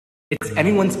It's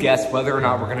anyone's guess whether or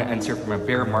not we're going to enter from a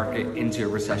bear market into a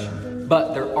recession,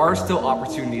 but there are still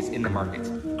opportunities in the market.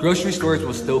 Grocery stores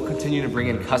will still continue to bring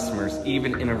in customers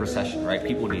even in a recession, right?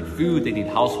 People need food, they need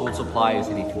household supplies,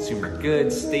 they need consumer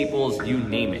goods, staples, you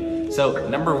name it. So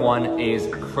number one is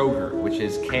Kroger, which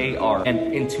is KR.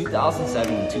 And in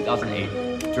 2007 and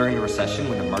 2008, during the recession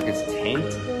when the markets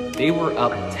tanked, they were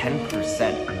up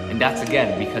 10%. And that's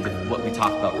again because of what we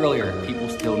talked about earlier, people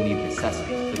still need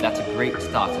necessities. So that's a great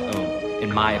stock to own,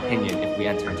 in my opinion, if we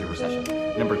enter into a recession.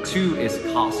 Number two is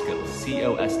Costco,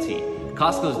 C-O-S-T.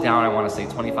 Costco's down, I want to say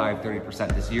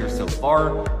 25-30% this year so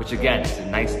far, which again is a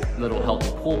nice little healthy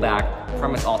pullback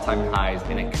from its all-time highs,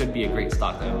 and it could be a great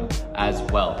stock to own as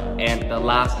well. And the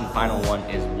last and final one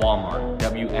is Walmart,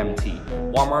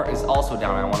 WMT. Walmart is also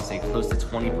down, I want to say close to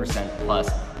 20% plus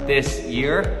this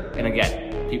year. And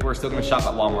again, people are still going to shop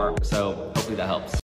at Walmart, so hopefully that helps.